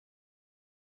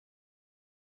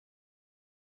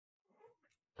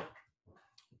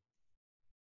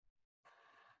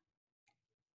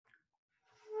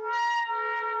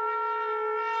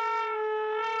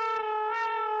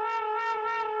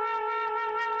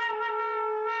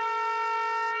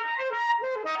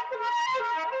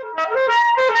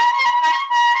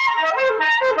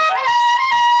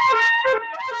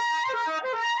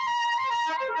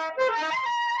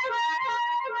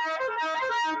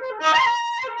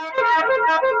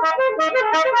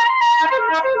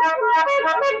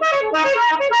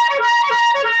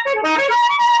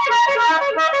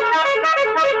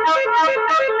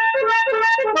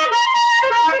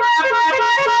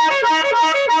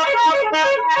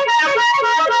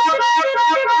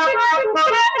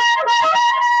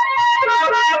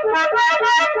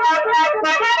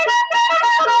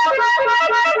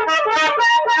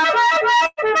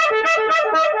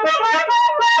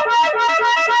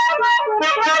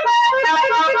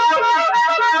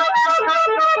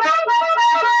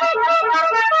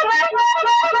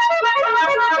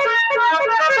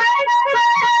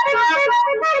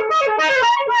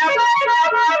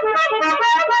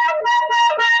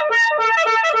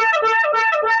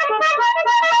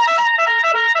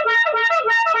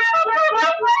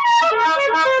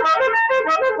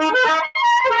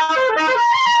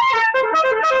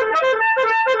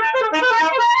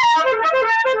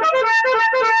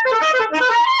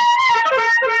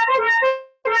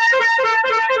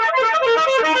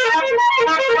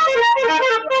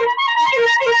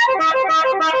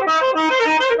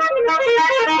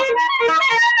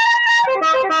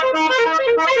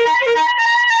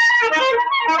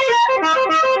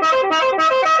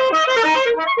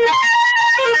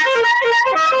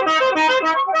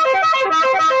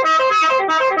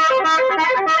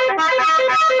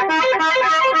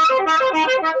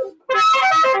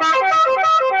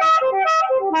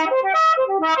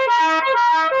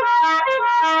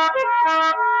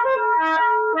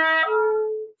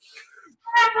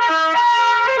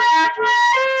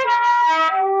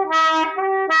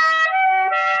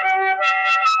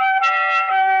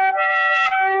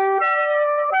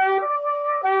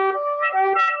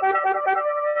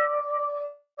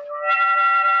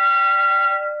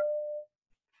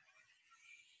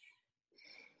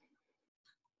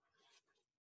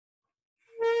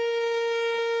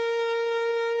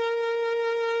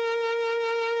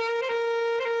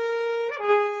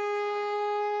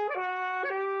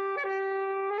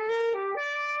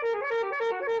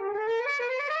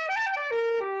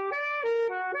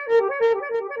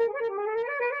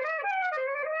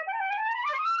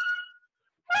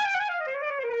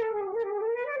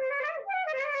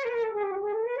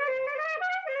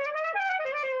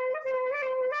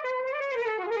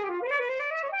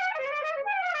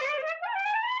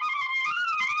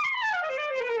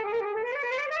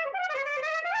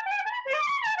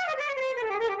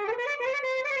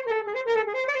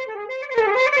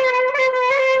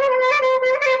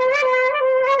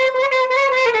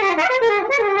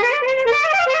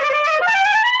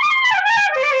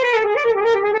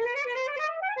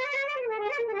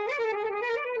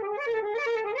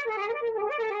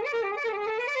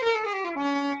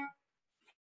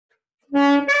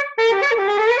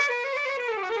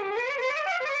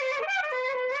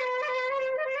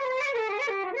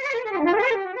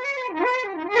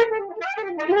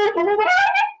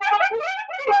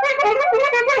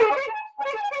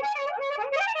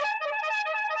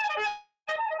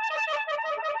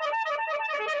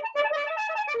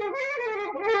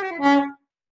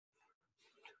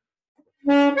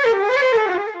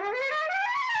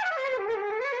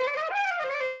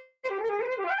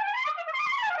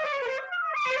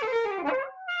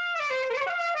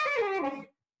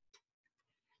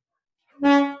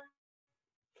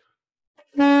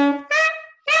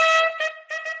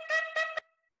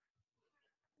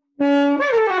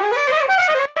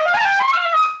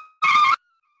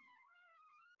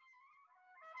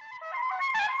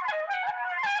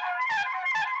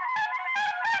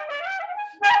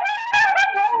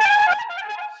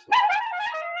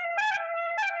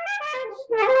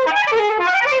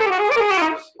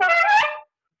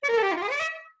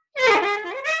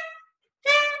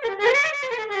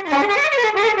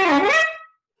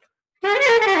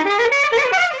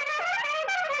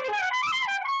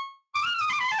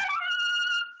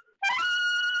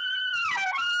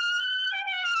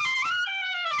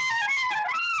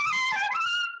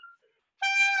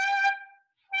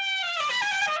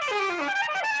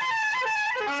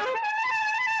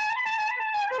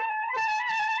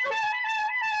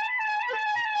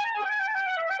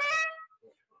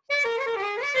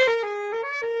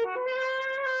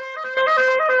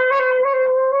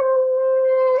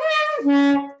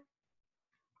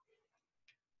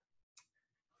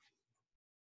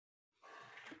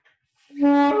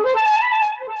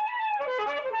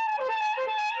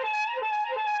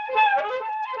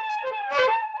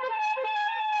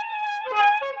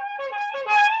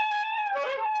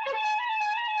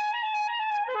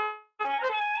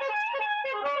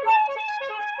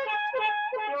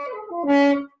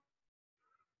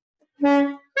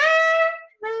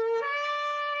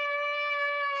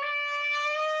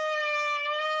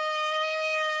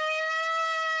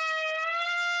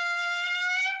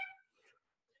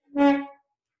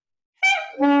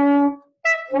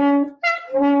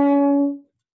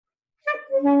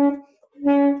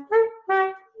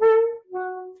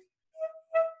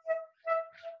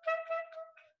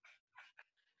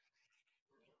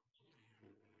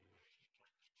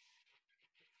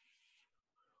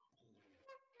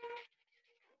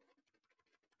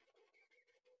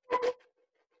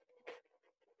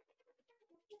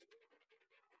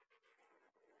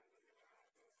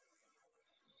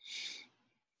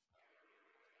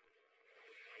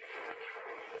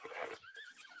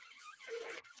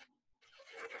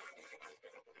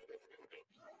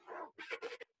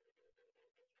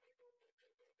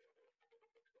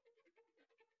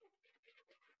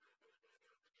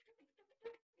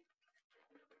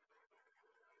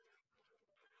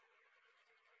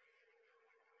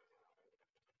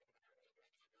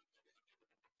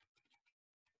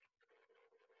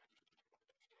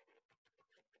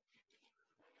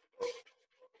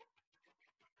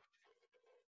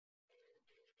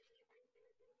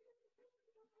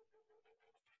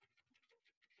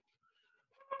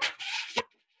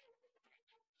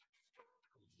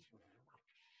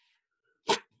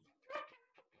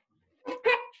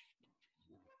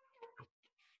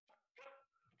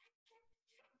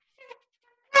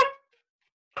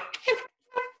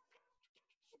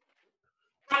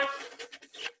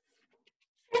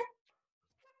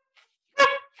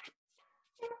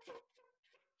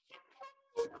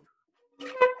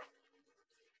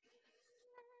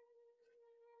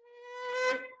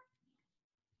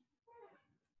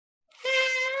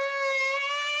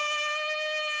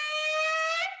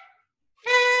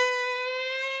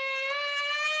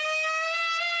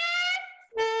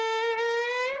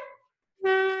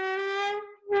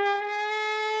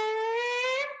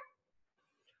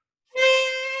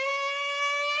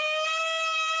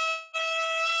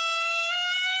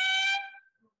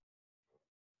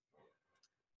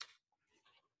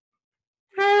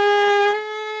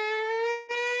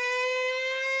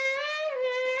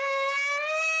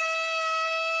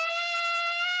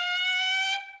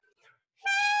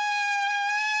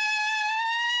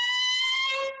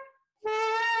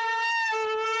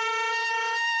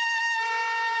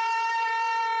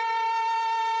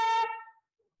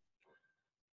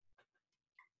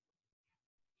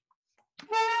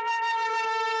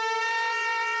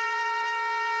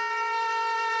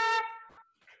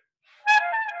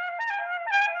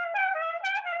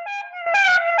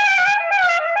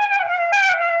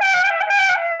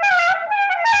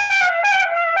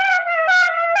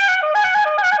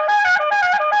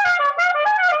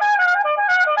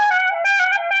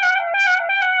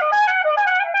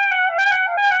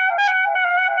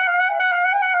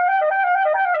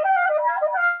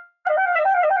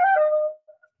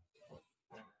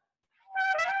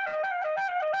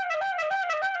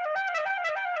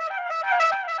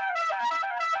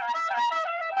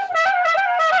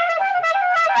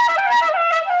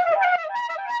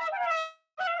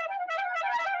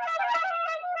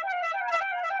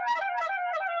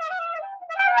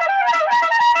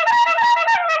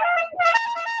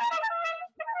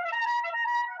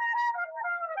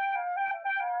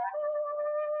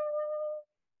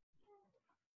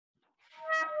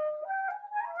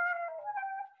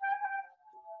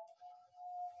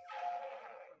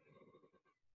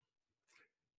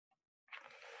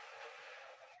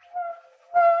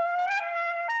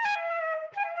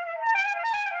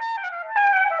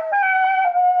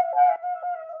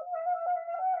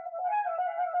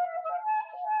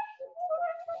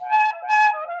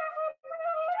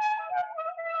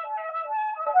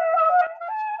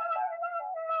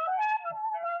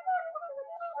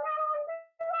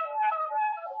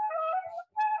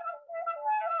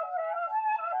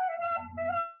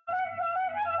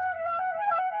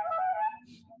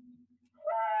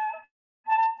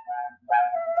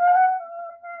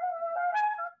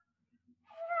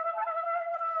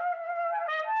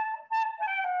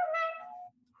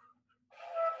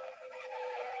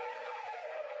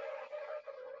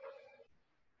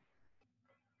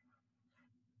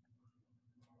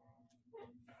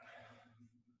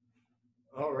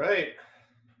All right.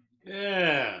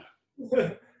 Yeah.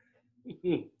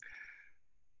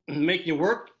 Making you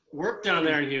work down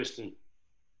there in Houston.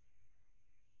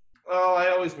 Oh, I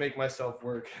always make myself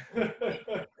work.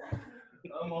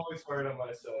 I'm always hard on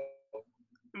myself.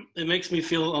 It makes me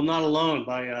feel I'm not alone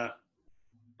by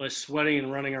sweating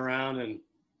and running around. And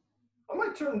I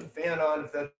might turn the fan on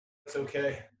if that's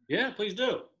okay. Yeah, please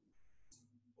do.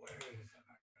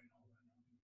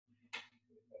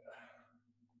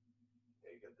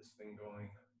 Get this thing going.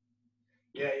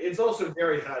 Yeah, it's also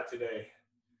very hot today.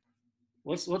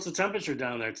 What's the temperature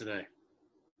down there today?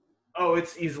 Oh,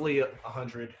 it's easily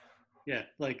 100. Yeah,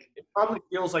 like it probably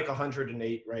feels like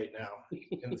 108 right now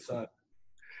in the sun.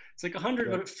 It's like 100,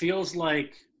 but it feels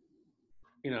like,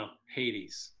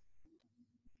 Hades.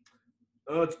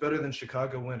 Oh, it's better than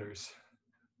Chicago winters.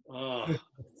 Oh,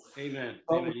 amen.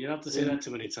 Amen. You don't have to say that too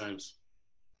many times.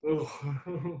 Oh,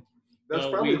 that's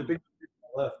probably the big thing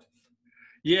left.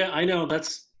 Yeah, I know.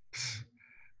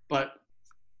 But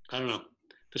I don't know.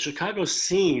 The Chicago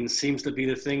scene seems to be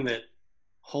the thing that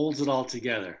holds it all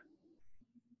together.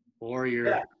 Or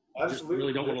you just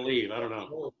really don't want to leave. I don't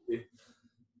know.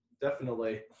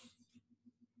 Definitely.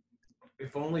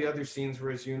 If only other scenes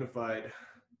were as unified.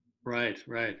 Right.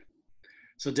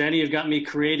 So, Danny, you've got me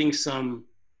creating some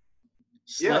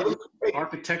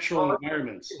architectural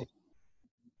environments.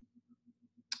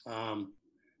 And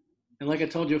like I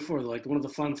told you before, like one of the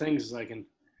fun things is I can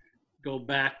go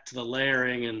back to the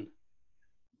layering and,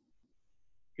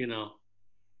 in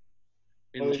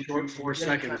the short 4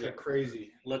 seconds,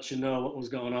 crazy. Let you know what was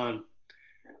going on.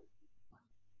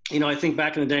 I think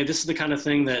back in the day, this is the kind of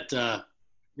thing that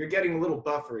you're getting a little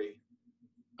buffery.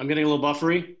 I'm getting a little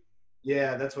buffery?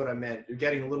 Yeah, that's what I meant. You're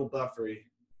getting a little buffery.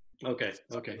 Okay.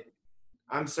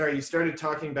 I'm sorry, you started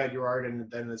talking about your art and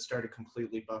then it started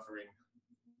completely buffering.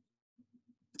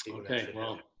 Okay,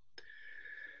 well,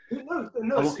 no,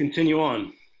 I will continue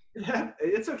on.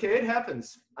 It's okay, it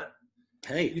happens.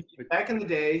 Hey. Back in the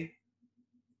day.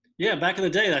 Yeah, back in the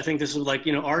day, I think this was like,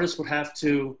 artists would have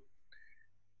to,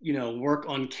 work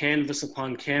on canvas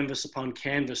upon canvas upon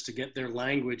canvas to get their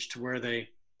language to where they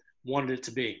wanted it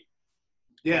to be.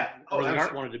 Yeah. Or the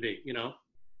art wanted to be,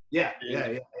 Yeah.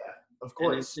 Of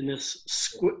course. In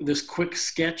this quick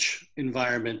sketch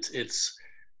environment, it's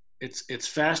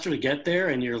faster to get there,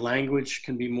 and your language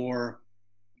can be more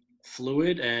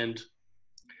fluid.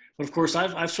 But of course,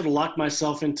 I've sort of locked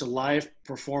myself into live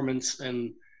performance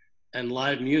and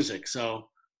live music.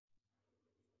 So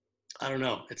I don't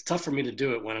know. It's tough for me to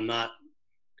do it when I'm not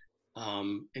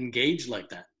engaged like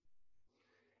that.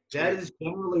 That is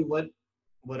generally what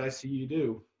I see you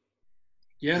do.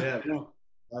 Yeah.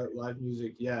 Live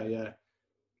music. Yeah.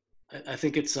 I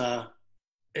think it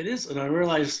is. And I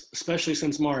realize, especially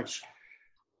since March,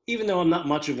 even though I'm not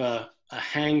much of a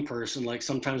hang person, like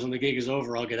sometimes when the gig is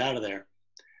over, I'll get out of there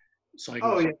so I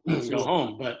can go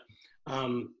home. But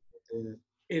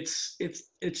it's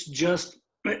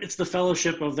the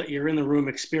fellowship of that you're in the room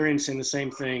experiencing the same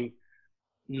thing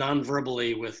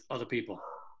non-verbally with other people,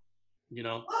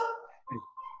 Yeah,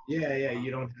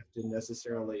 you don't have to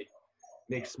necessarily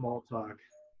make small talk.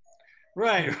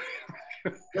 Right.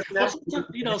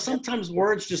 Well, sometimes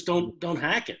words just don't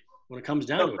hack it when it comes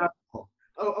down to it.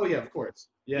 Oh yeah, of course.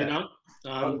 Yeah.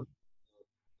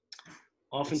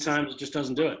 Oftentimes it just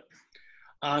doesn't do it.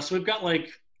 So we've got like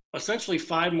essentially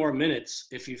 5 more minutes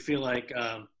if you feel like.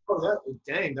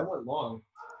 Dang, that went long.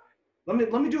 Let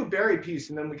me do a Barry piece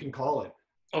and then we can call it.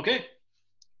 Okay.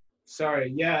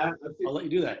 Sorry. Yeah. I'll let you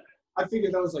do that. I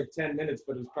figured that was like 10 minutes,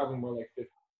 but it was probably more like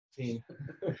 15.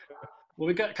 Well,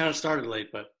 we got kind of started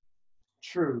late, but.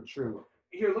 True.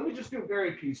 Here, let me just do a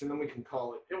Barry piece and then we can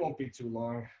call it. It won't be too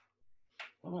long.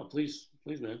 Oh, please,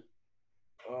 man.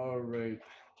 All right.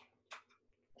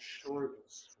 Short and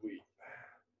sweet.